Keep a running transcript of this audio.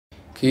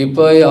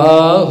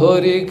Kipaya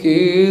Hari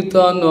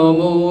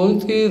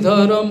Kirtanamurti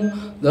Dharam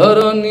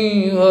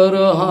Dharani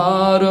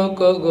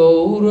Harharaka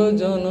Gaura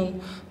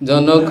Janam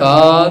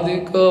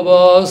Janakadika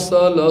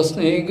Vasala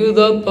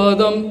Snigdha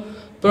Padam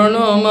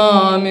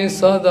Pranamami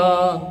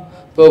Sada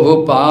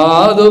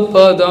Prabhupada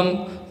Padam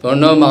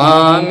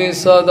Pranamami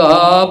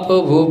Sada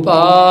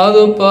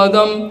Prabhupada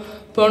Padam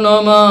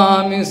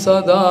Pranamami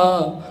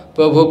Sada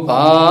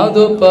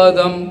Prabhupada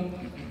Padam.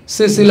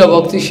 Srila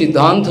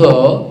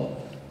BhaktiSiddhanta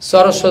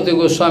Saraswati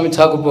Goswami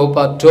Thakur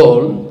Prabhupada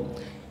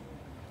told,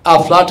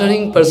 a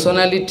flattering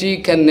personality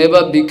can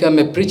never become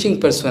a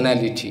preaching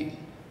personality.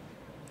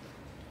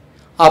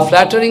 A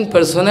flattering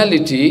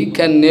personality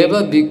can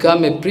never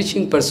become a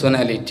preaching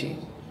personality.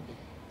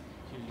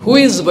 Who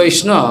is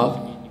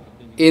Vaishnava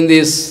in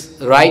this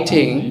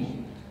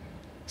writing?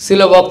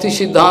 Srila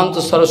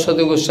BhaktiSiddhanta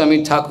Saraswati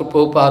Goswami Thakur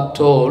Prabhupada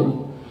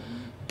told,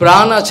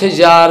 Prana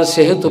Chejar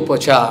Sehetu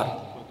Pachar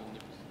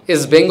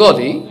is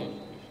Bengali.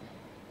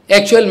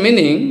 Actual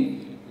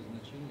meaning,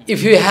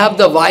 if you have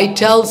the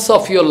vitals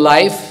of your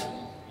life,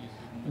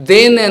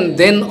 then and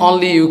then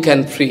only you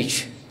can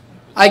preach.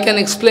 I can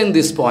explain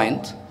this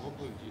point.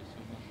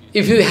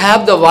 If you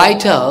have the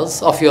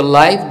vitals of your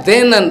life,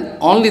 then and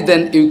only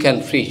then you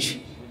can preach.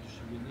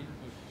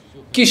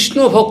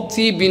 Krishna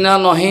Bhakti Bina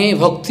Nahe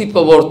Bhakti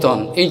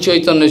Pavartan in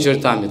Chaitanya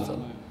Charitamrita.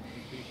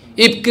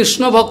 If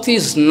Krishna Bhakti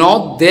is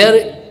not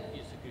there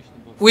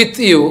with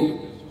you,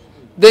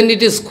 then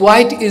it is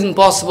quite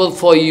impossible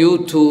for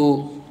you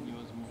to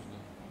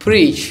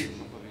preach.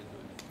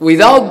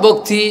 Without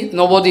bhakti,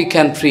 nobody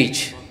can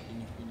preach.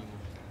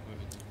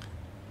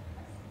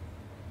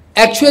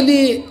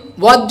 Actually,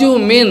 what do you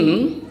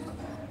mean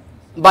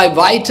by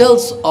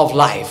vitals of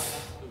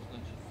life?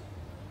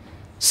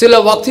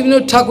 Srila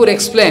Bhaktivinoda Thakur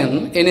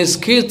explained in his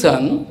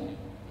Kirtan,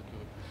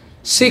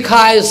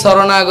 Sikhai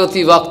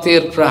Saranagati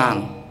Bhaktir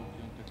Pran.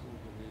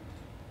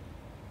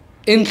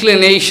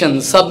 Inclination,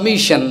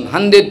 submission,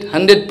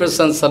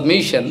 100%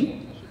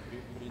 submission,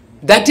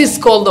 that is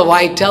called the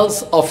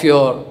vitals of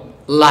your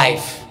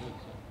life,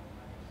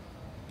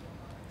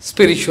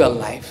 spiritual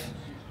life,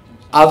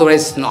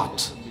 otherwise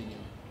not.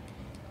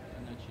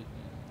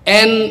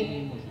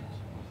 And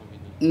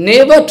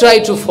never try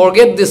to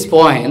forget this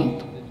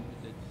point,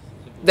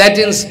 that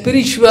in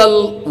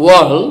spiritual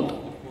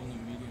world,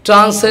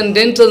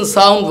 transcendental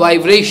sound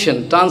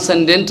vibration,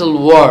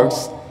 transcendental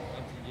words,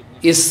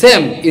 is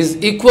same, is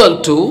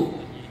equal to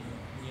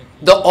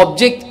the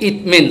object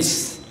it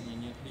means.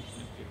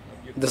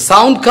 The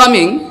sound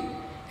coming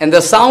and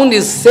the sound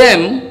is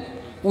same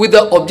with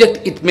the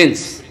object it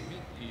means.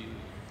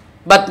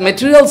 But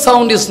material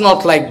sound is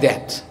not like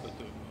that.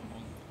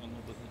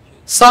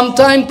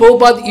 Sometime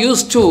Prabhupada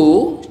used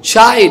to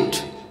chide,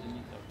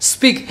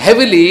 speak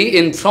heavily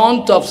in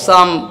front of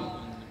some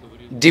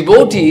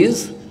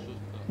devotees,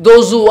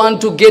 those who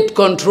want to get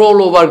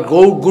control over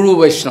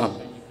Guru Vaishnava.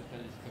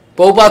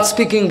 Prabhupada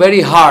speaking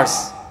very harsh.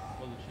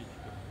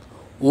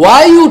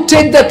 Why you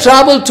take the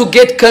trouble to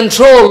get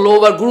control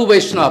over Guru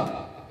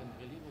Vaishnava?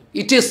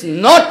 It is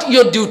not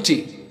your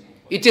duty.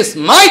 It is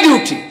my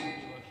duty.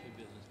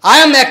 I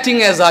am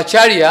acting as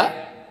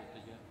Acharya.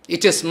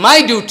 It is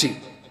my duty.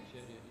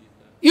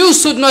 You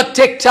should not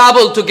take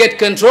trouble to get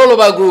control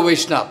over Guru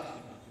Vaishnava.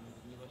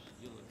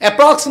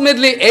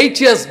 Approximately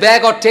 8 years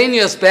back or 10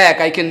 years back,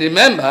 I can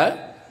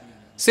remember,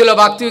 Srila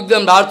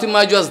Bhaktivedanta Bharati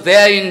Maharaj was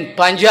there in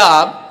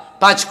Punjab,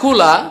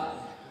 Panchkula.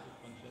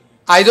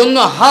 I don't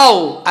know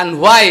how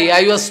and why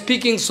I was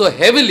speaking so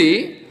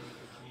heavily.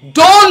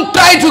 Don't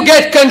try to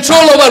get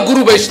control over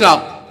Guru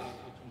Vaishnava.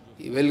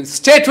 You will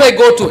straightway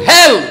go to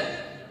hell.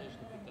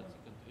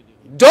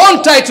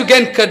 Don't try to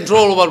get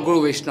control over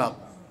Guru Vaishnava.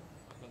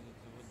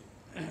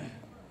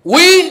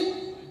 We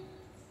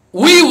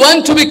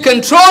want to be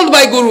controlled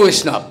by Guru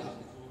Vaishnava.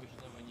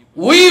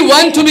 We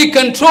want to be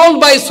controlled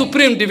by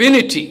Supreme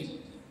Divinity.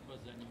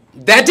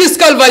 That is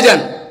called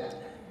bhajan.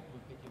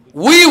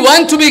 We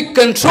want to be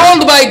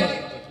controlled by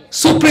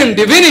Supreme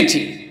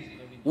Divinity.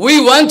 We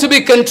want to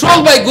be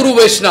controlled by Guru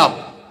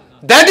Vaishnava.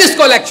 That is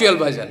called actual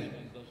bhajan.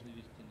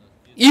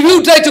 If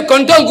you try to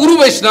control Guru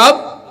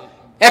Vaishnava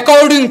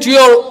according to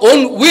your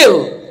own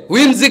will,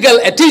 whimsical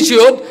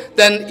attitude,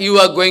 then you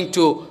are going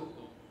to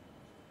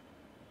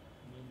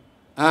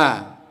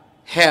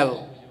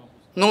hell,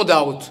 no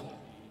doubt.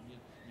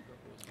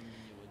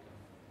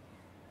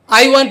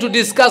 I want to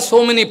discuss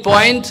so many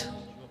points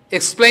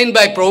explained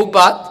by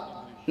Prabhupada,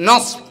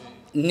 not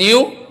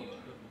new.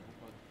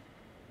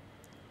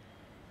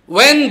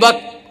 When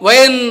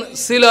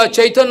Srila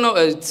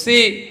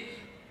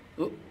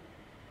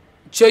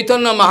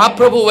Chaitanya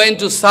Mahaprabhu went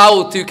to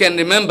south, you can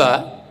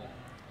remember,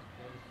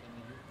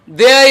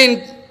 there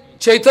in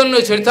Chaitanya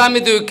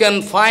Charitamrita you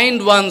can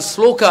find one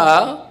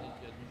sloka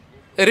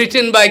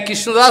written by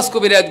Krishnadas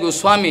Kaviraj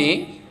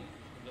Goswami,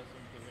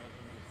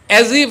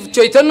 as if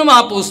Chaitanya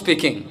Mahaprabhu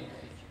speaking.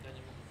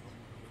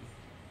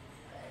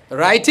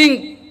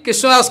 Writing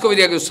Krishnadas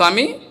Kaviraj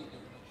Goswami,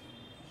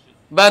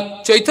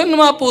 but Chaitanya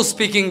Mahaprabhu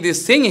speaking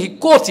this thing, he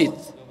quoted.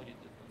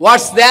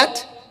 What's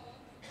that?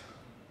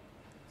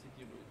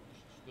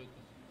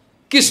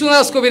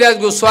 Krishnadas Kaviraj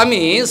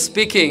Goswami is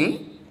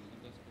speaking,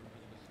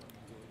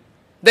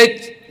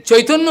 that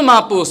Chaitanya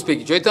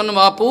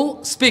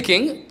Mahaprabhu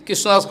speaking,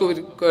 Krishnadas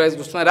Kaviraj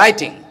Goswami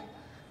writing,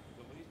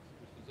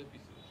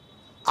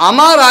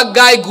 Amar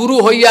Aggai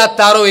Guru Hoya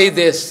Taro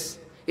Edes.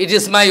 It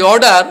is my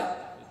order.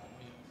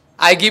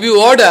 I give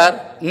you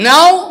order.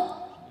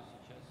 Now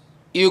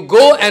you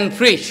go and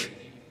preach.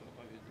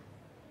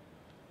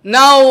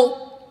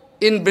 Now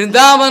in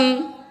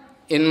Vrindavan,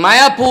 in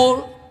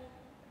Mayapur,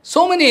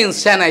 so many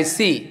instances I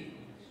see.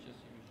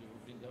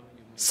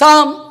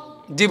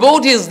 Some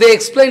devotees, they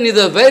explain it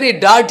in a very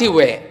dirty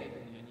way.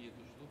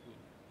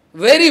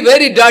 Very,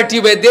 very dirty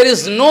way. There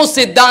is no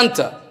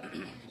Siddhanta.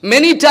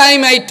 Many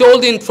times I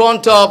told in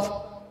front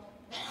of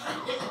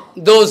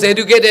those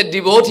educated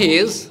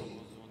devotees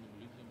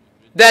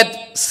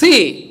that,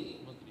 see,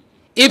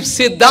 if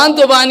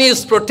Siddhanta Vani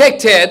is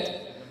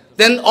protected,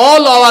 then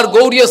all our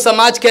Gaudiya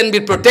Samaj can be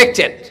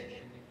protected.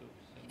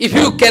 If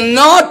you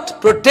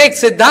cannot protect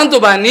Siddhanta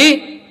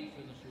Vani,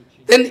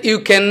 then you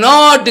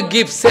cannot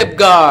give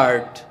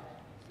safeguard.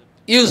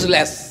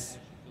 Useless.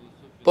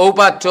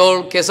 Prabhupada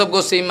told, Keshav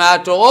Goswami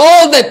Maharaj told,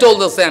 all they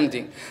told the same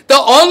thing. The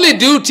only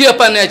duty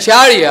upon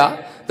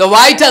Acharya, the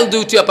vital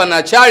duty upon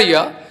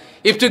Acharya,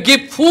 is to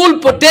give full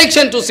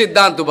protection to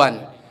Siddhanta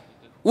Vani.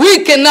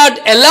 We cannot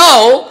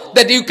allow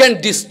that you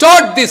can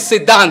distort this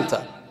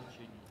Siddhanta.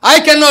 I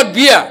cannot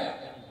bear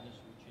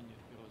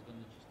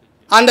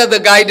under the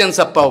guidance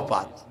of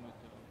Prabhupada.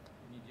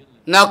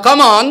 Now come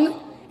on,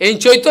 in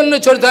Chaitanya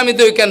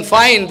Charitamrita you can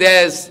find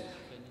there's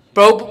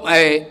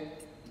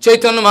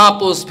Chaitanya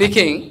Mahaprabhu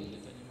speaking,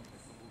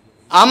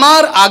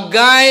 Amar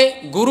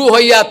Aggai Guru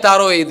Hoya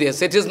Taro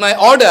Edes. It is my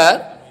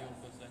order.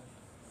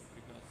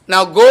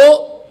 Now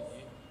go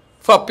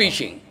for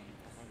preaching.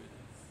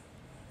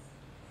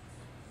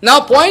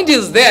 Now point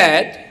is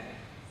that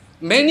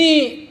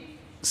many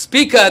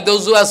speakers,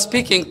 those who are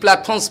speaking,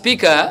 platform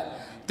speaker,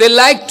 they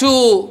like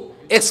to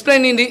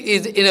explain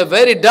it in a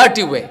very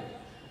dirty way.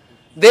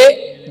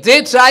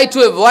 They try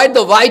to avoid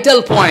the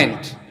vital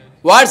point.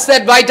 What's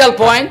that vital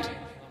point?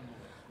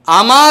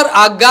 Amar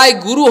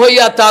Aggai Guru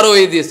Hoya Taro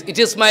Edis. It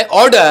is my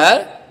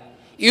order.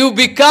 You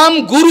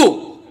become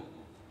Guru.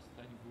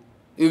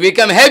 You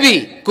become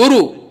heavy,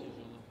 Guru.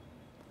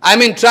 I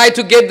mean, try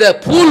to get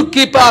the full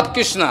kripa of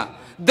Krishna.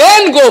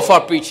 Then go for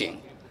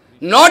preaching.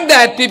 Not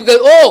that people go,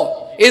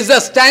 oh, is the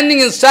standing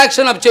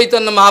instruction of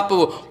Chaitanya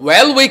Mahaprabhu.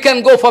 Well, we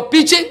can go for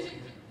preaching.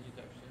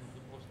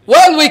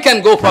 Well, we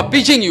can go for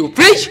preaching. You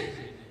preach.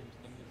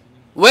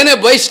 When a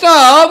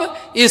Vaishnava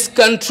is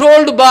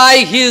controlled by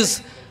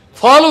his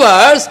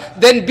followers,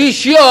 then be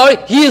sure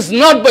he is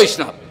not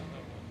Vaishnava.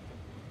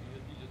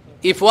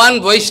 If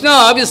one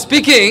Vaishnava is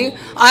speaking,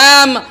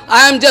 I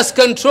am just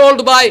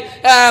controlled by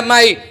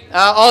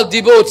all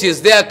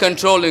devotees, they are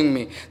controlling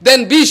me,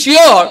 then be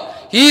sure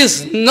he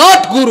is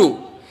not Guru,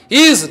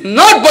 he is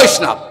not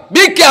Vaishnava.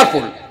 Be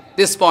careful,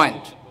 this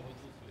point.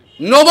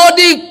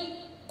 Nobody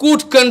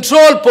could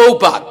control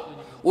Prabhupada.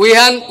 We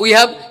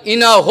have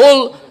in our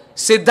whole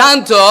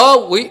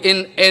Siddhanta,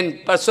 in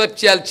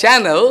perceptual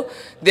channel,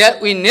 there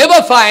we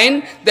never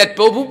find that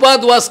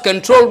Prabhupada was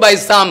controlled by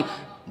some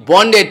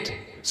bonded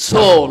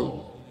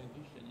soul.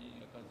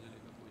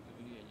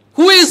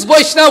 Who is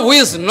Vaishnava, who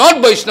is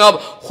not Vaishnava,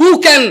 who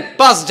can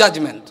pass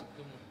judgment?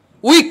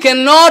 We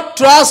cannot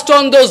trust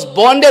on those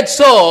bonded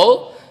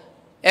soul.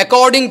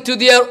 According to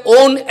their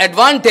own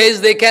advantage,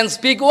 they can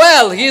speak,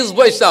 well, he is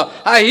Vaishnava,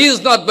 he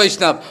is not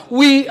Vaishnava.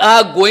 We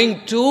are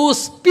going to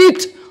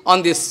spit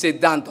on this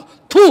Siddhanta.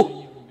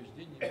 Two.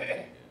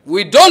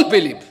 We don't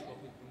believe.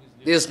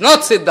 This is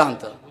not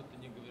Siddhanta.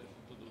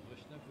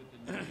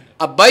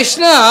 A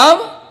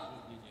Vaishnava,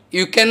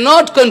 you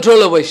cannot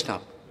control a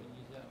Vaishnava.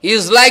 He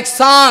is like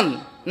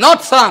sun,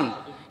 not sun.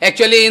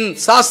 Actually in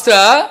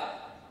Shastra,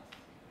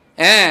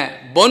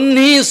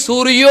 Bonhi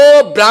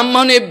Suryo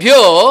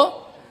Brahmanebhyo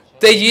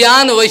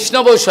Tejiyan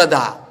Vaishnavo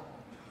Shadha.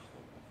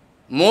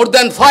 More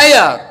than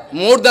fire,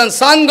 more than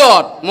sun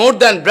god, more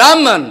than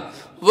Brahman,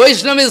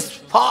 Vaishnava is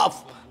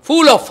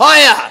full of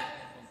fire.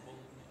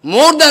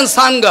 More than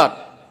sun god.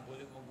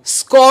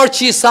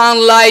 Scorchy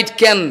sunlight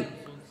can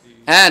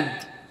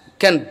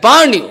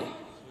burn you.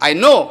 I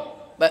know,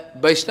 but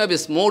Vaishnava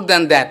is more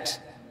than that.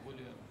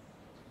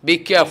 Be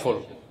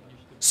careful.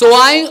 So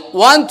I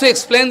want to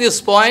explain this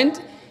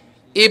point.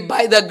 If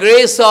by the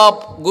grace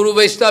of Guru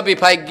Vaishnava,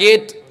 if I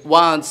get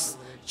once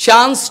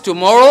chance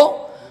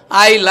tomorrow,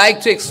 I like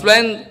to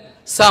explain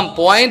some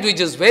point which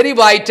is very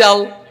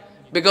vital,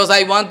 because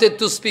I wanted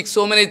to speak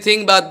so many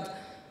things, but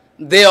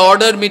they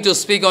ordered me to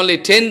speak only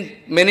 10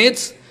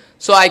 minutes,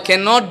 so I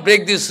cannot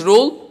break this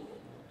rule,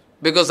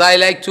 because I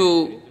like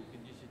to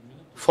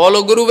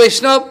follow Guru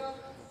Vaishnava.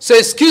 So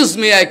excuse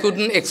me, I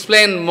couldn't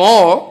explain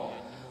more.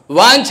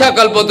 Vancha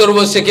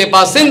kalpadurvasya ke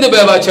pasindu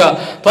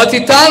bevacha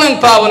patitanam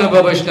pavana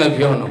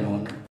vaishnavyo.